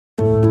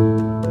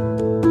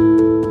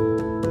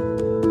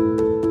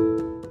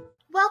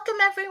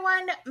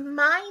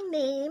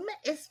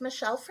is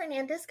Michelle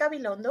Fernández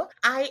Gabilondo.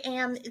 I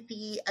am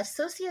the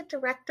Associate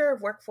Director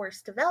of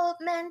Workforce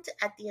Development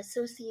at the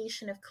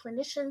Association of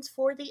Clinicians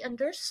for the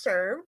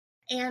Underserved.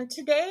 And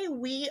today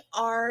we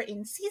are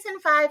in season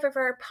 5 of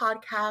our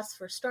podcast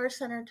for STAR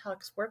Center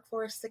Talks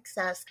Workforce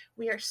Success.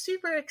 We are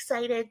super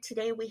excited.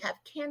 Today we have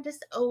Candace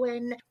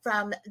Owen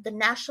from the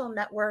National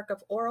Network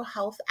of Oral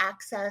Health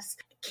Access.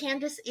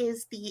 Candace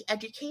is the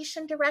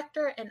Education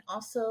Director and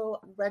also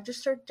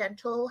Registered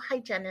Dental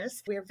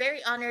Hygienist. We're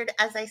very honored,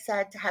 as I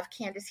said, to have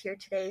Candace here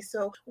today.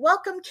 So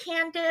welcome,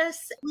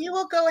 Candace. We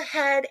will go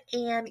ahead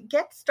and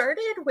get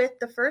started with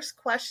the first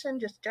question.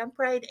 Just jump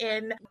right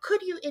in.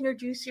 Could you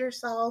introduce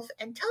yourself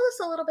and tell us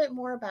a little bit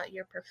more about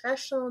your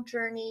professional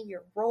journey,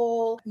 your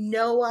role,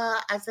 NOAH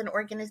as an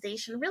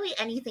organization, really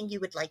anything you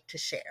would like to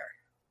share?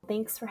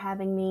 Thanks for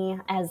having me.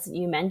 As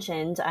you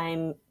mentioned,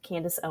 I'm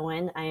Candace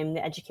Owen. I'm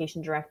the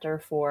Education Director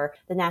for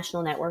the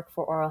National Network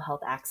for Oral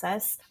Health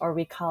Access, or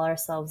we call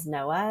ourselves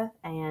NOAH.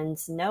 And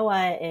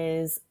NOAH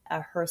is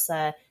a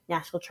HRSA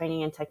National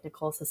Training and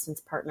Technical Assistance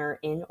Partner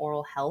in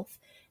oral health.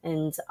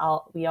 And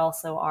we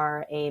also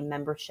are a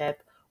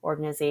membership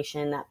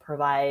organization that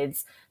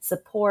provides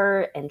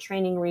support and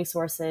training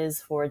resources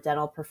for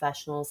dental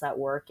professionals that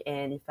work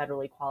in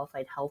federally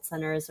qualified health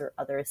centers or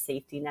other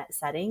safety net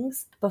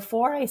settings.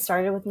 Before I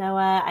started with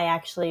NOAH, I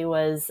actually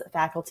was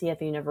faculty at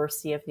the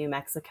University of New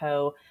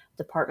Mexico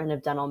Department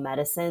of Dental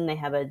Medicine. They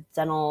have a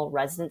dental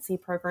residency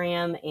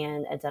program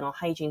and a dental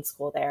hygiene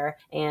school there.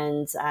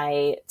 And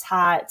I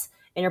taught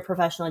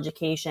interprofessional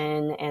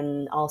education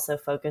and also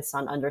focused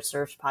on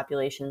underserved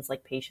populations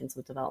like patients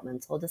with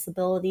developmental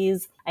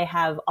disabilities. I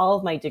have all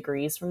of my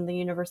degrees from the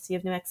University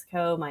of New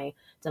Mexico, my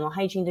dental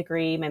hygiene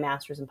degree, my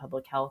master's in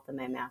public health, and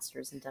my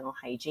master's in dental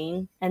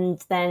hygiene.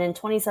 And then in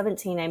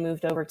 2017, I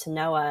moved over to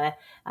NOAH,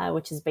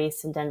 which is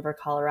based in Denver,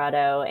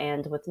 Colorado.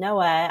 And with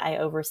NOAH, I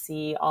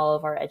oversee all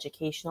of our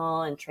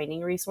educational and training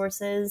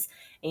resources.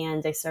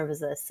 And I serve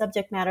as a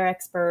subject matter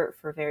expert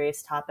for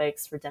various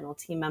topics for dental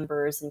team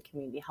members and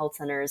community health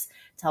centers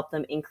to help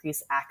them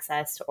increase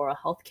access to oral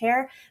health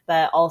care,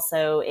 but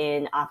also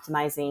in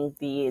optimizing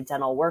the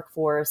dental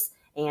workforce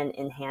and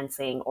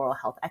enhancing oral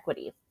health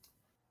equity.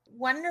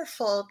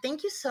 Wonderful.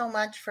 Thank you so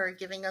much for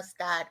giving us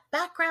that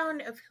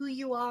background of who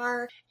you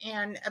are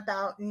and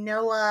about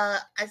NOAH.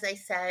 As I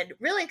said,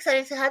 really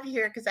excited to have you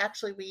here because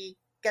actually we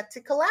get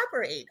to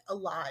collaborate a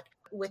lot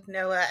with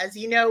NOAH, as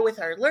you know, with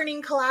our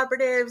learning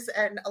collaboratives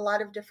and a lot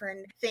of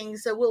different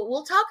things. So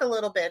we'll talk a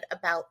little bit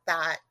about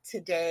that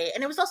today.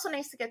 And it was also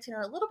nice to get to know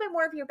a little bit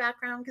more of your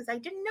background because I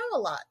didn't know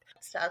a lot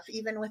of stuff,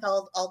 even with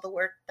all the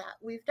work that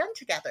we've done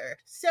together.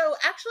 So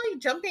actually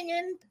jumping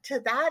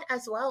into that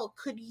as well,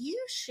 could you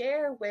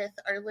share with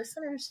our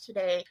listeners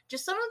today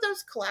just some of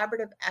those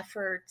collaborative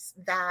efforts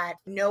that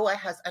NOAH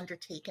has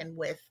undertaken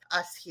with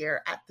us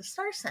here at the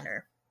STAR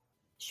Center?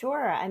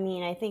 Sure. I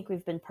mean, I think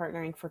we've been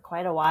partnering for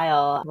quite a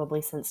while,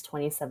 probably since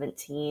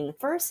 2017.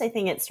 First, I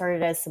think it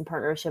started as some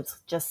partnerships,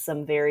 just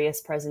some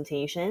various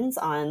presentations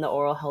on the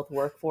oral health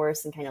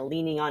workforce and kind of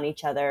leaning on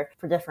each other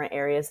for different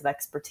areas of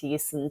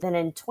expertise. And then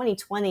in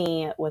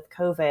 2020, with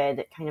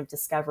COVID, kind of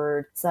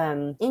discovered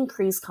some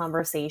increased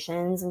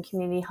conversations in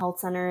community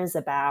health centers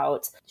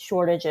about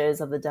shortages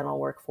of the dental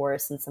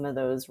workforce and some of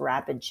those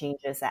rapid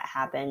changes that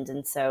happened.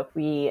 And so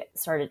we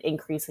started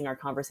increasing our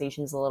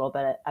conversations a little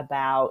bit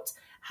about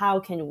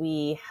how can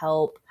we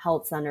help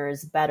health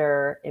centers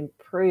better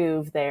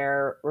improve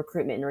their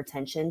recruitment and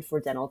retention for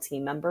dental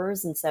team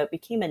members? And so it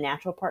became a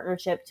natural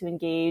partnership to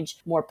engage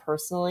more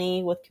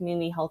personally with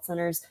community health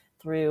centers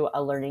through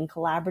a learning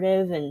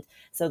collaborative. And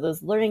so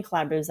those learning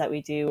collaboratives that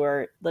we do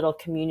are little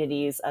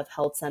communities of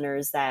health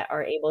centers that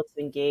are able to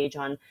engage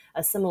on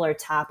a similar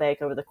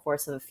topic over the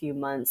course of a few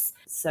months.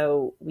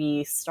 So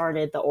we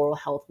started the Oral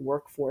Health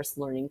Workforce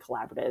Learning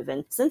Collaborative.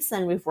 And since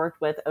then, we've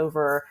worked with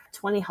over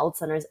 20 health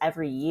centers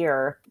every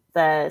year.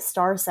 The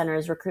STAR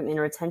Center's recruitment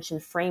and retention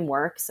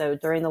framework. So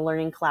during the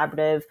learning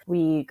collaborative,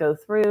 we go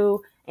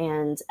through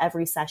and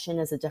every session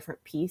is a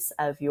different piece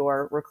of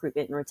your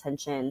recruitment and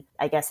retention,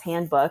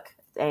 handbook.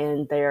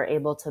 And they're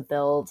able to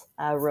build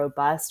a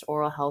robust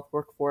oral health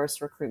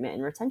workforce recruitment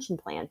and retention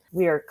plan.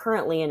 We are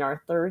currently in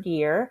our 3rd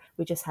year.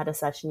 We just had a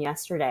session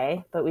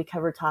yesterday, but we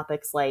cover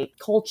topics like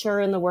culture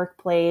in the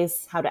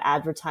workplace, how to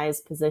advertise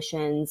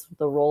positions,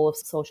 the role of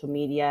social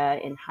media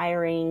in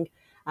hiring,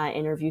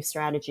 interview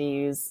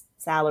strategies,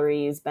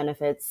 salaries,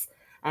 benefits.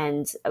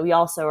 And we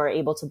also are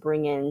able to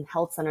bring in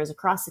health centers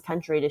across the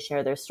country to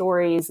share their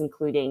stories,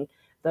 including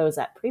those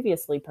that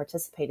previously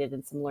participated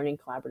in some learning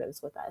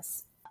collaboratives with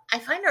us. I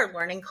find our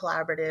learning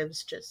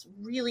collaboratives just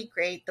really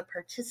great. The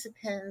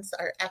participants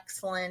are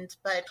excellent,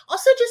 but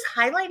also just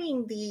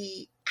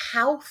highlighting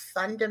how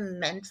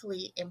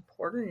fundamentally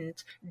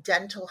important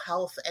dental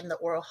health and the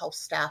oral health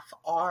staff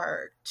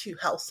are to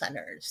health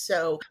centers.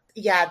 So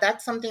yeah,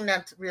 that's something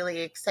that's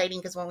really exciting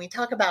because when we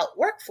talk about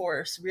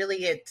workforce,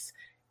 really it's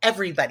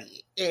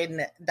everybody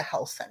in the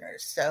health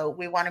centers. So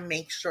we want to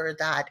make sure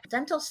that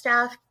dental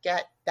staff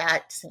get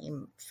that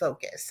same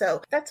focus.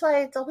 So that's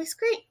why it's always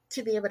great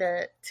to be able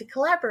to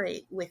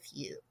collaborate with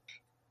you.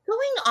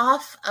 Going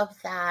off of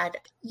that,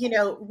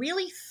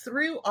 really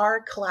through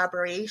our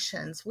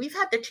collaborations, we've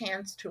had the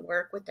chance to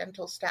work with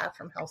dental staff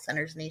from health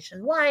centers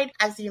nationwide.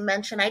 As you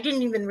mentioned, I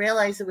didn't even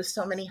realize there was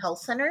so many health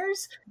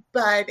centers,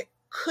 but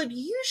could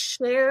you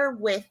share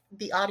with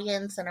the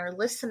audience and our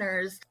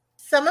listeners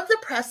some of the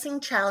pressing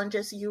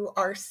challenges you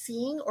are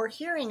seeing or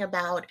hearing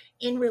about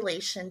in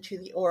relation to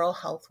the oral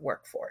health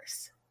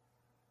workforce?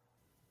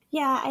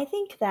 Yeah, I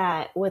think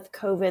that with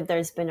COVID,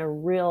 there's been a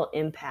real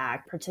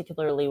impact,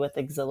 particularly with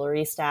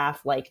auxiliary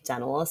staff like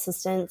dental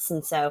assistants.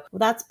 And so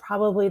that's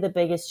probably the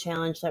biggest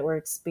challenge that we're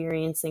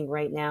experiencing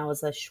right now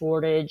is a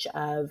shortage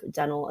of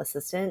dental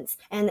assistants.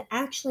 And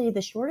actually,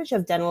 the shortage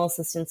of dental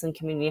assistants in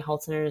community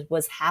health centers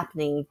was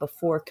happening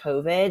before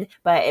COVID,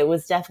 but it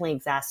was definitely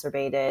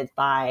exacerbated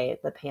by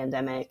the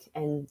pandemic.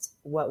 And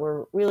what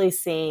we're really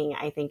seeing,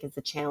 I think, is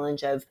the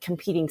challenge of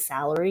competing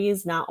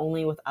salaries, not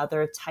only with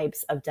other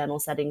types of dental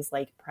settings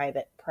like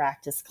private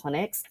practice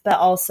clinics, but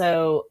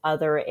also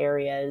other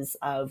areas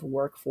of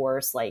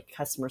workforce like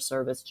customer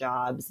service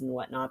jobs and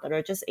whatnot that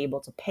are just able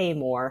to pay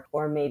more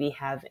or maybe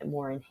have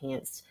more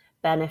enhanced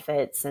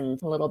benefits and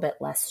a little bit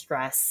less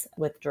stress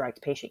with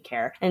direct patient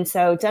care. And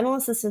so dental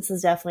assistance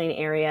is definitely an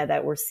area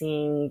that we're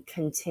seeing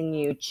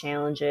continued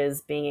challenges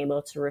being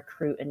able to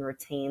recruit and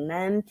retain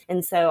them.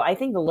 And so I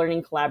think the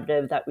Learning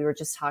Collaborative that we were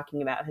just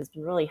talking about has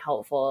been really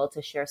helpful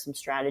to share some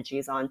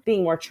strategies on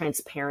being more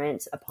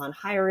transparent upon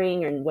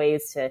hiring and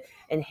ways to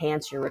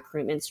enhance your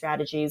recruitment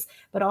strategies,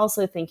 but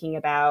also thinking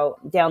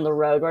about down the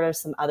road, what are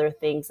some other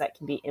things that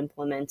can be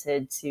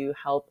implemented to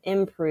help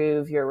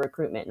improve your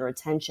recruitment and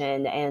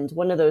retention. And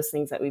one of those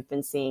things that we've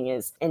been seeing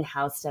is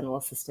in-house dental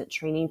assistant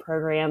training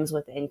programs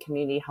within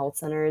community health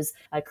centers,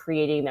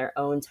 creating their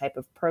own type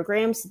of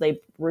program. So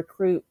they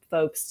recruit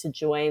folks to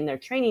join their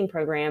training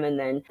program and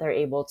then they're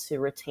able to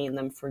retain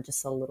them for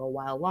just a little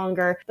while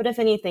longer. But if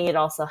anything, it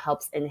also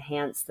helps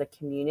enhance the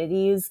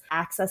community's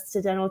access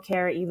to dental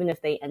care. Even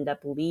if they end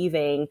up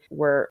leaving,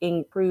 we're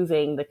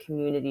improving the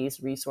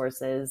community's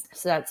resources.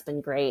 So that's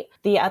been great.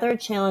 The other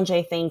challenge,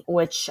 I think,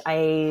 which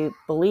I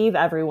believe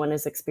everyone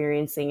is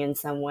experiencing in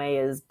some way,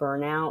 is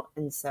burnout.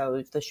 And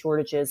so the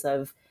shortages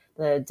of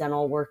the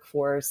dental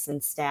workforce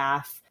and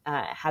staff,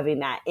 having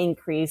that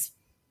increased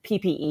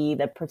PPE,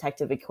 the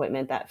protective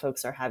equipment that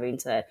folks are having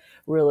to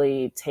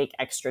really take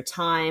extra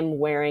time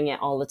wearing it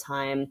all the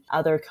time,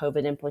 other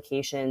COVID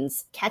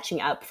implications,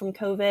 catching up from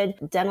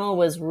COVID. Dental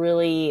was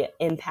really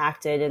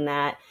impacted in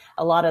that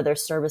a lot of their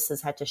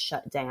services had to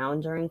shut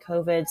down during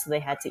COVID. So they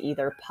had to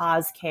either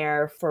pause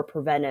care for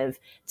preventive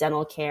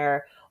dental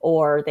care,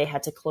 or they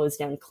had to close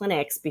down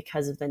clinics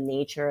because of the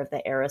nature of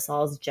the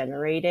aerosols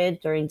generated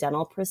during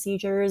dental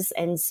procedures.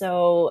 And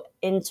so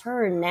in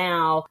turn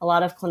now, a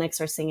lot of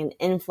clinics are seeing an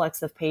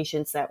influx of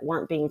patients that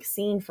weren't being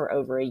seen for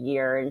over a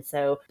year. And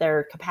so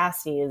their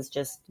capacity is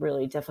just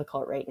really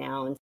difficult right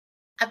now.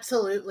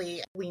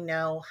 Absolutely. We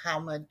know how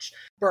much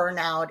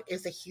burnout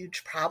is a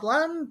huge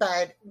problem,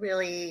 but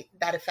really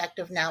that effect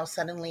of now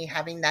suddenly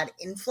having that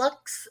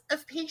influx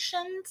of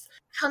patients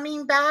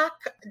coming back,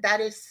 that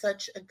is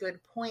such a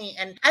good point.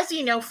 And as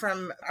you know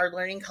from our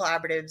learning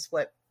collaboratives,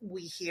 what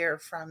we hear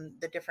from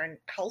the different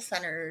health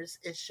centers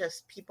is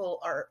just people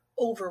are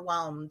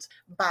overwhelmed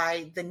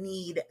by the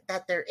need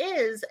that there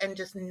is and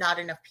just not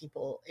enough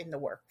people in the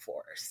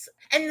workforce.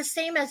 And the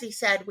same, as he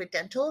said, with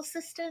dental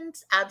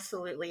assistants,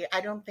 absolutely. I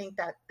don't think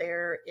that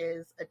there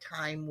is a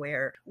time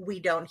where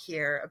we don't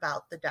hear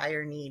about the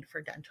dire need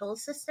for dental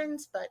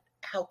assistants, but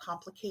how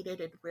complicated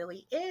it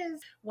really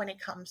is when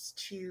it comes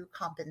to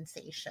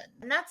compensation.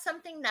 And that's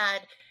something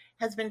that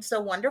has been so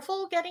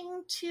wonderful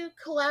getting to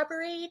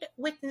collaborate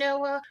with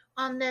NNOHA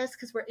on this,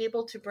 because we're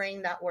able to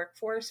bring that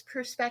workforce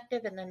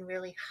perspective and then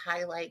really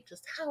highlight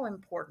just how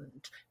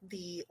important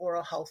the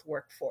oral health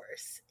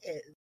workforce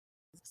is.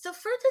 So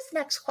for this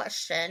next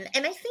question,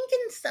 and I think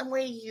in some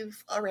way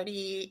you've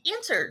already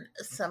answered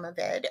some of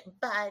it,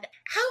 but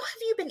how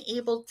have you been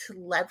able to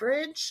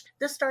leverage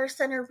the STAR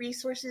Center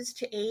resources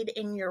to aid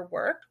in your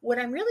work? What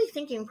I'm really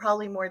thinking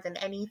probably more than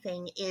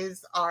anything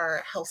is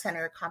our Health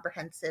Center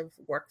Comprehensive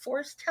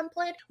Workforce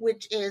Template,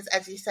 which is,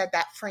 as you said,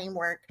 that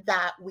framework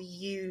that we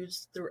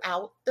use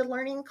throughout the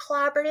Learning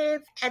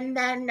Collaborative. And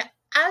then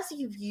as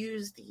you've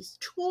used these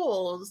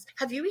tools,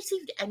 have you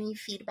received any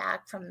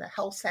feedback from the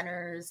health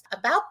centers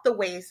about the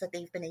ways that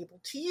they've been able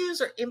to use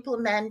or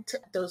implement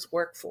those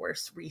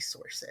workforce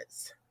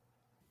resources?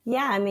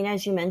 Yeah, I mean,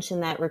 as you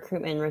mentioned, that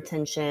recruitment and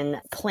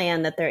retention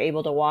plan that they're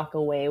able to walk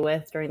away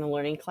with during the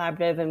Learning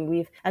Collaborative.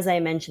 And as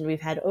I mentioned,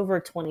 we've had over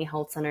 20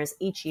 health centers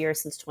each year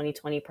since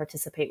 2020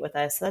 participate with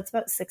us. So that's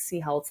about 60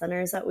 health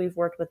centers that we've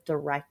worked with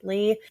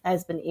directly that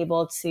has been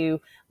able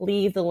to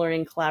leave the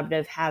Learning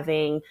Collaborative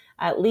having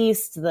at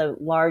least the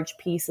large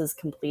pieces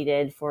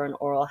completed for an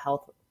oral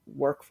health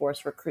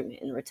workforce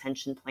recruitment and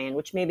retention plan,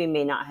 which maybe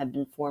may not have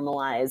been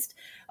formalized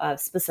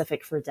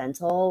specific for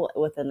dental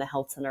within the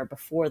health center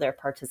before their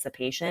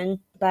participation.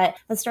 But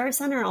the STAR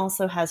Center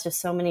also has just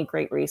so many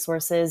great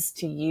resources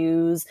to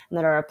use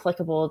that are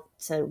applicable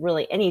to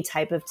really any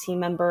type of team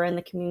member in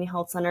the community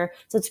health center.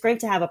 So it's great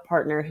to have a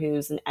partner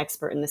who's an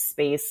expert in this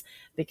space,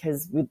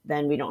 because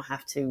then we don't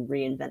have to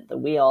reinvent the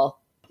wheel.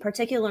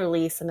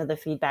 Particularly, some of the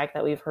feedback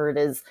that we've heard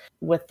is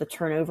with the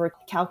turnover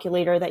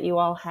calculator that you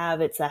all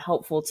have. It's a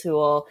helpful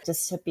tool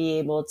just to be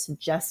able to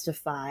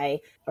justify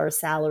our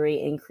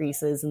salary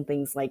increases and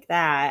things like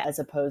that, as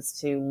opposed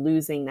to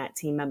losing that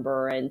team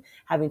member and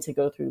having to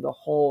go through the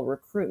whole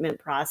recruitment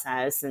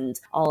process and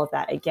all of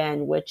that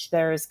again, which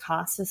there's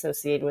cost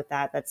associated with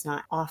that that's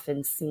not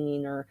often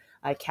seen or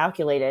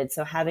calculated.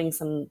 So having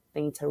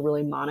something to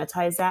really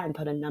monetize that and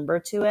put a number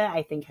to it,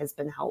 I think has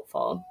been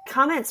helpful.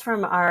 Comments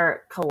from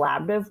our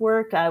collaborative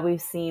work,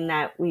 we've seen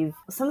that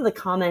some of the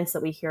comments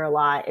that we hear a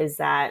lot is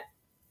that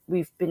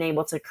we've been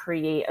able to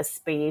create a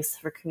space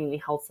for community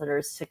health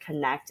centers to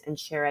connect and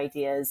share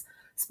ideas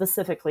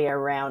specifically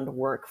around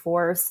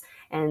workforce.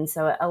 And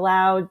so it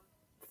allowed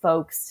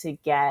folks to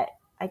get,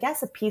 I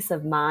guess, a peace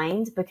of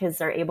mind, because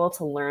they're able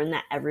to learn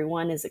that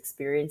everyone is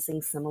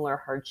experiencing similar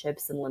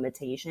hardships and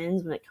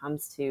limitations when it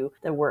comes to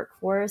the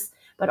workforce.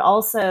 But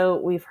also,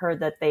 we've heard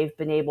that they've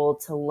been able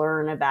to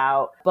learn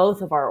about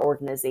both of our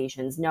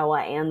organizations,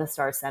 NOHA and the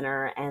STAR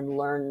Center, and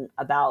learn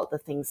about the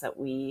things that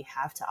we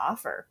have to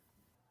offer.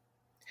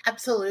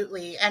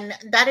 Absolutely. And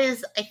that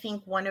is, I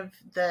think, one of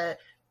the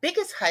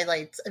biggest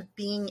highlights of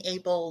being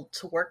able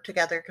to work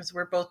together, because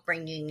we're both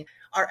bringing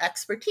our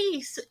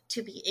expertise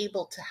to be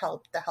able to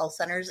help the health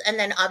centers. And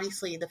then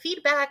obviously the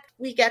feedback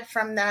we get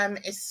from them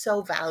is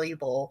so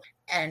valuable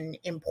and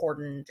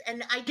important.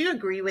 And I do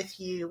agree with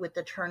you with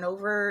the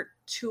turnover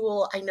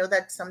tool. I know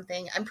that's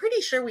something I'm pretty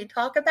sure we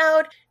talk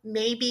about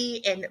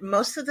maybe in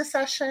most of the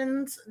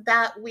sessions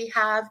that we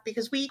have,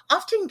 because we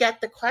often get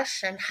the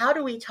question, how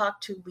do we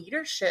talk to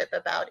leadership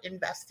about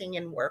investing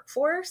in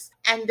workforce?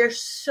 And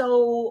there's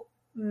so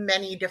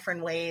many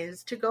different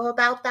ways to go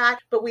about that.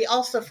 But we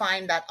also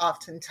find that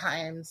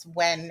oftentimes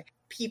when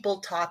people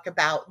talk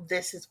about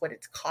this is what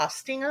it's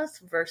costing us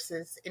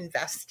versus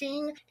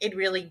investing, it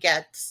really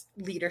gets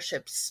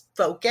leadership's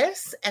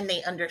focus, and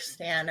they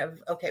understand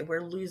of, okay,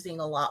 we're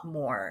losing a lot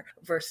more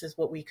versus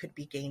what we could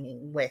be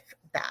gaining with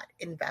that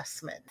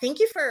investment. Thank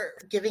you for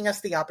giving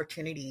us the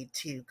opportunity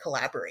to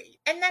collaborate.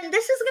 And then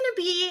this is going to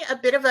be a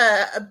bit of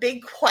a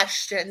big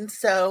question.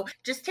 So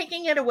just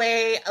taking it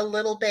away a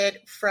little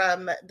bit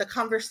from the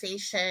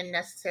conversation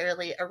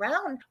necessarily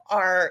around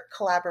our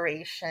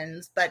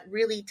collaborations, but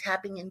really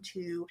tapping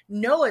into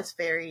NOAA's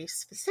very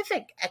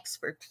specific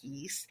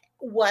expertise.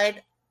 What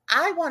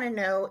I want to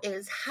know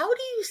is, how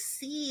do you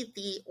see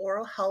the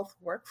oral health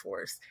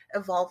workforce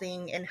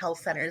evolving in health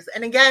centers?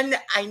 And again,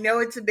 I know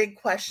it's a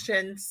big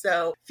question,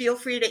 so feel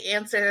free to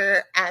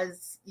answer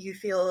as you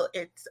feel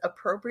it's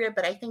appropriate,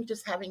 but I think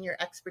just having your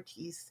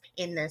expertise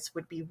in this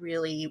would be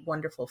really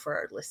wonderful for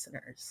our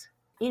listeners.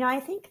 I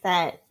think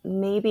that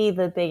maybe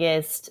the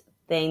biggest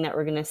thing that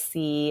we're going to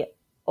see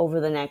over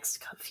the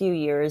next few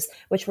years,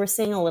 which we're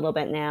seeing a little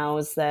bit now,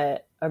 is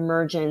the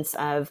emergence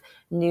of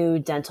new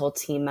dental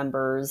team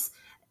members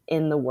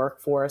in the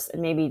workforce,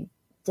 and maybe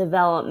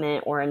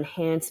development or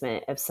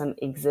enhancement of some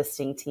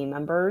existing team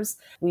members.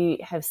 We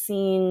have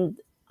seen,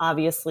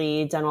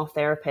 obviously, dental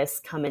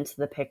therapists come into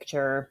the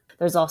picture.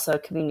 There's also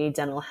community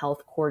dental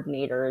health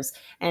coordinators,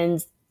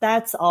 and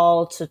that's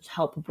all to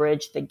help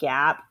bridge the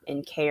gap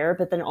in care,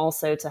 but then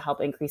also to help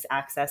increase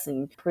access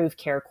and improve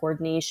care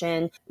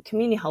coordination.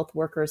 Community health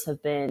workers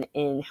have been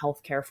in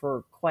healthcare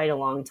for quite a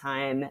long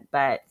time,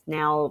 but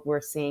now we're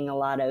seeing a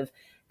lot of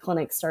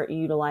clinics start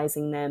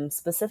utilizing them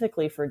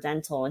specifically for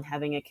dental and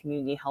having a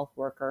community health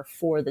worker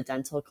for the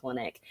dental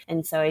clinic.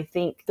 And so I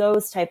think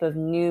those type of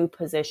new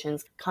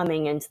positions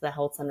coming into the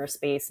health center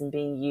space and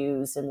being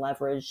used and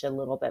leveraged a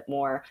little bit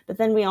more. But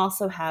then we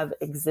also have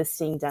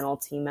existing dental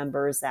team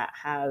members that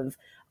have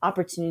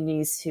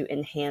opportunities to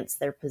enhance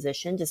their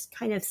position, just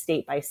kind of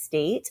state by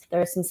state. There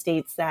are some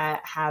states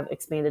that have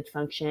expanded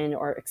function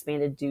or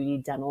expanded duty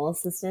dental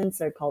assistants.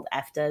 They're called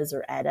EFTAs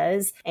or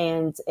EDAs,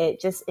 and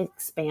it just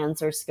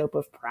expands their scope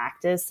of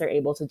practice. They're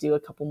able to do a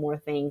couple more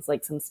things,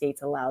 like some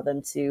states allow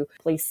them to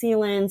place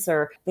sealants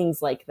or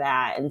things like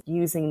that, and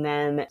using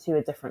them to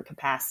a different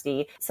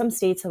capacity. Some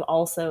states have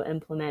also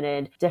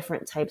implemented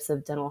different types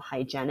of dental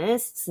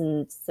hygienists.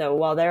 And so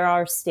while there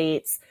are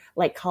states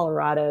like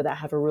Colorado that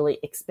have a really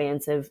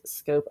expansive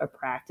scope of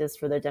practice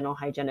for the dental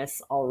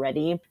hygienists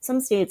already, some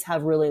states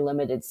have really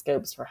limited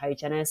scopes for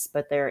hygienists,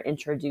 but they're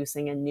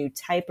introducing a new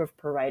type of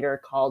provider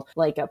called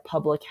like a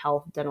public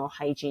health dental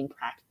hygiene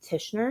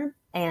practitioner.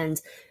 And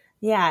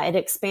yeah, it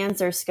expands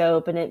their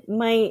scope, and it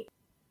might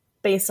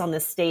based on the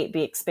state,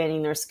 be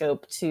expanding their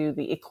scope to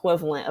the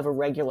equivalent of a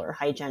regular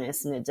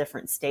hygienist in a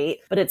different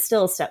state. But it's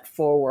still a step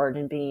forward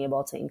in being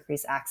able to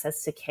increase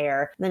access to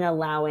care, then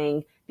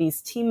allowing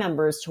these team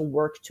members to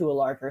work to a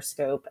larger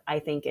scope. I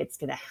think it's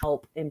going to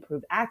help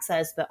improve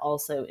access, but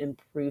also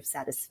improve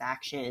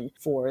satisfaction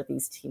for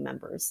these team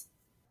members.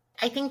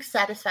 I think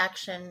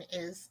satisfaction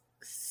is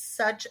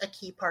such a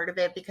key part of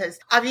it, because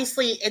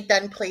obviously it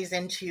then plays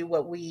into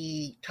what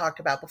we talked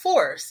about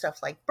before, stuff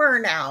like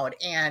burnout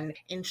and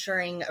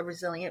ensuring a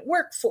resilient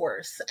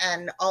workforce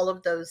and all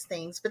of those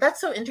things. But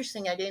that's so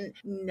interesting. I didn't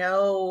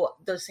know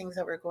those things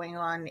that were going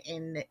on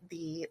in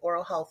the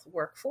oral health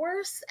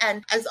workforce.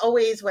 And as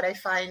always, what I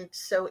find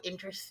so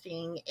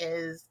interesting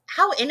is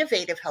how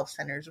innovative health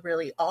centers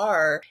really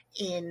are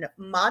in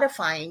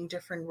modifying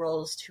different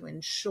roles to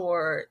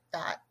ensure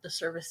that the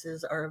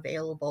services are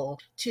available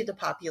to the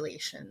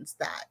populations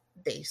that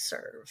they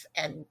serve,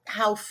 and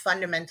how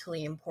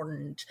fundamentally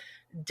important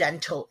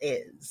dental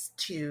is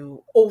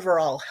to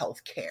overall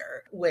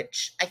healthcare,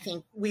 which I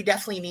think we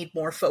definitely need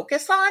more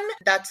focus on.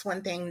 That's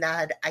one thing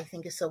that I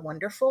think is so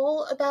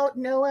wonderful about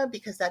NOHA,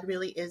 because that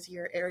really is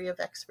your area of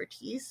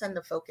expertise and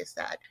the focus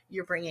that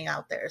you're bringing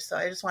out there. So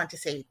I just want to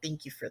say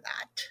thank you for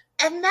that.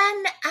 And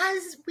then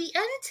as we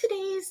end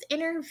today's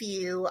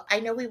interview, I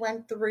know we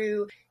went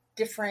through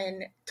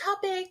different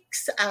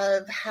topics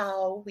of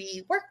how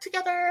we work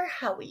together,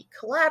 how we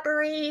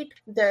collaborate,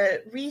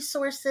 the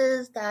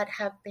resources that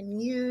have been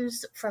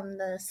used from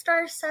the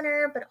STAR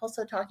Center, but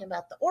also talking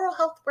about the oral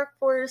health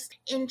workforce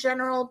in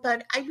general.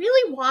 But I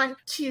really want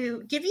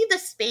to give you the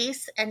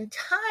space and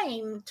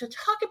time to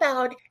talk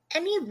about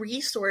any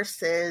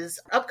resources,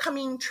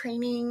 upcoming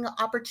training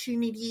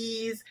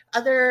opportunities,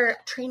 other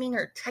training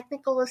or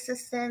technical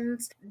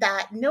assistance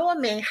that NOHA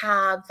may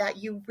have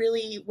that you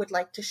really would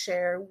like to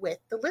share with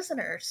the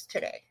listeners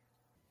today.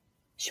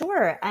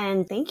 Sure.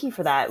 And thank you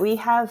for that. We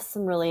have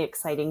some really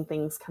exciting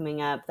things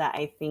coming up that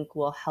I think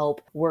will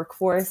help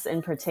workforce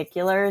in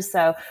particular.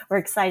 So we're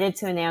excited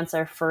to announce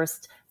our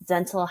first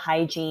dental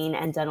hygiene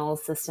and dental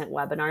assistant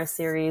webinar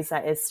series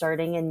that is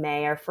starting in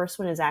May. Our first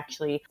one is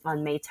actually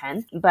on May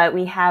 10th, but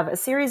we have a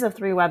series of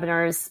 3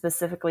 webinars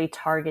specifically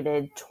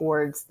targeted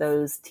towards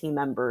those team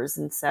members.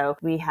 And so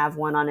we have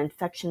one on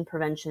infection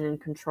prevention and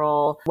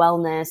control,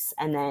 wellness,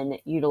 and then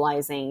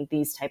utilizing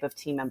these type of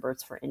team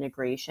members for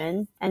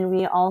integration. And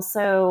we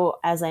also,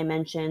 as I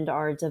mentioned,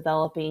 are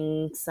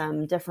developing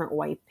some different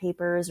white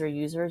papers or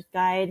user's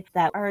guide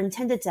that are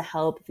intended to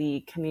help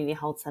the community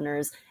health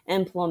centers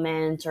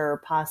implement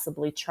or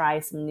possibly try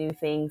some new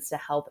things to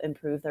help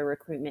improve their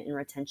recruitment and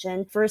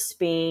retention. First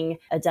being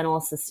a dental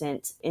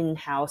assistant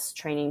in-house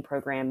training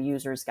program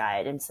user's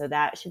guide. And so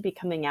that should be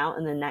coming out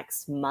in the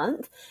next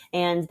month.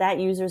 And that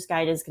user's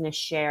guide is going to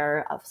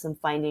share some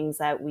findings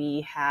that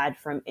we had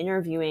from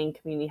interviewing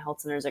community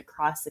health centers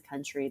across the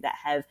country that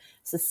have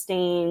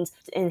sustained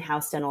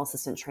in-house dental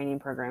assistant training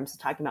programs. So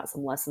talking about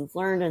some lessons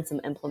learned and some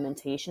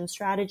implementation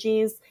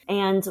strategies.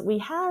 And we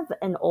have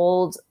an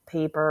old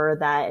paper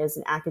that is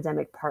an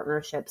academic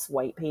partnerships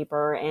white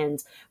paper.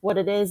 And what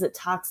it is, it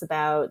talks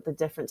about the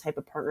different type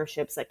of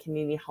partnerships that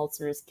community health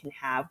centers can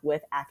have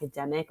with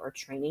academic or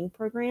training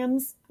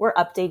programs. We're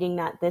updating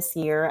that this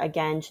year.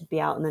 Again, should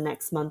be out in the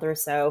next month or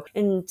so,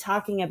 and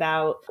talking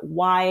about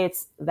why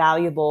it's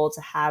valuable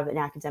to have an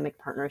academic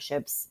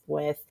partnerships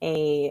with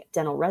a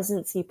dental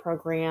residency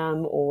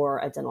program or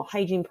a dental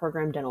hygiene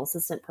program, dental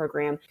assistant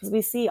program, because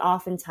we see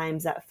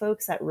oftentimes that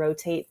folks that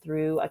rotate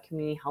through a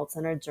community health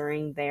center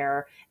during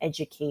their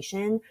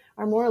education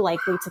are more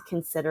likely to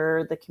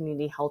consider the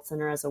community health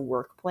center as a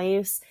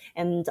workplace.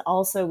 And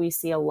also we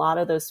see a lot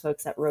of those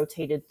folks that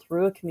rotated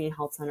through a community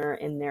health center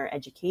in their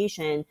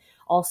education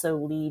also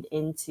lead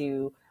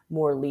into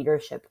more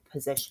leadership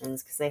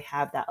positions because they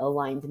have that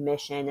aligned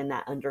mission and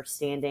that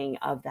understanding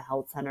of the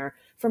health center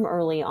from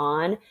early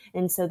on.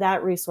 And so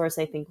that resource,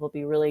 I think, will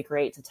be really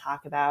great to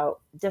talk about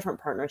different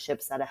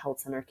partnerships that a health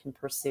center can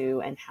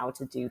pursue and how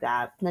to do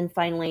that. And then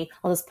finally,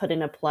 I'll just put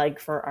in a plug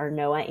for our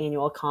NOHA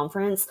annual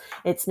conference.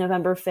 It's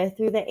November 5th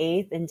through the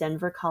 8th in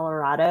Denver,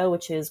 Colorado,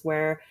 which is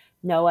where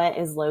NOHA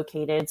is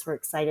located. So we're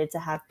excited to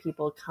have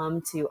people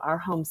come to our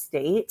home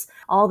state.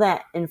 All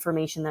that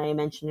information that I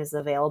mentioned is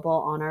available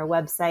on our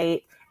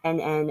website,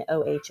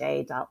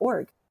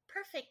 NNOHA.org.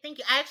 Perfect. Thank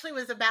you. I actually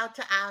was about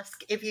to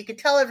ask if you could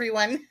tell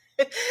everyone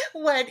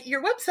what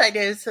your website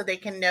is so they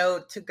can know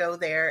to go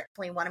there.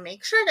 We want to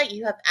make sure that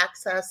you have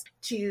access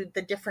to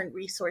the different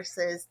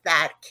resources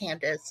that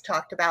Candace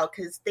talked about,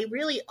 because they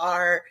really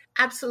are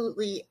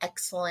absolutely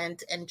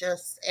excellent and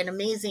just an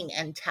amazing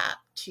NTAP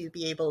to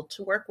be able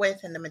to work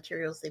with, and the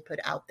materials they put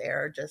out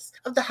there are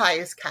just of the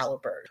highest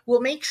caliber.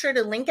 We'll make sure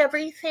to link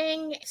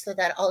everything so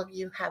that all of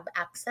you have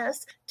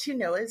access to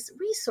NOHA's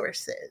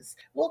resources.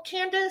 Well,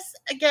 Candace,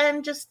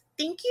 again, just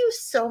thank you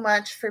so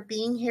much for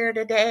being here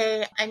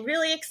today. I'm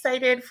really excited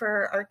excited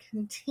for our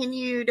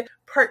continued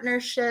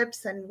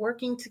partnerships and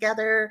working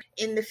together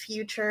in the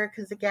future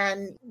because,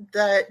 again,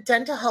 the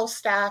dental health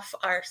staff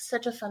are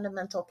such a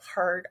fundamental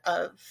part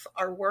of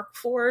our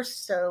workforce.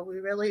 So we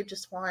really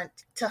just want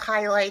to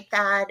highlight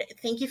that.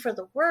 Thank you for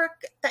the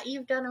work that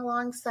you've done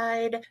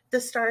alongside the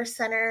STAR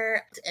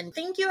Center. And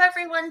thank you,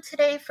 everyone,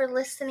 today for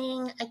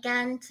listening.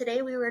 Again,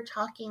 today we were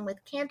talking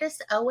with Candace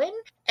Owen,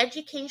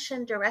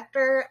 Education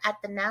Director at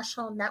the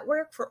National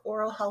Network for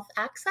Oral Health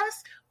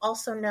Access,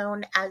 also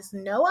known as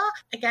NOAH.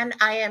 Again,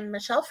 I am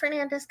Michelle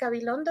Fernández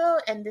Gabilondo,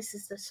 and this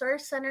is the STAR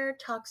Center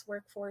Talks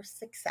Workforce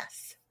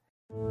Success.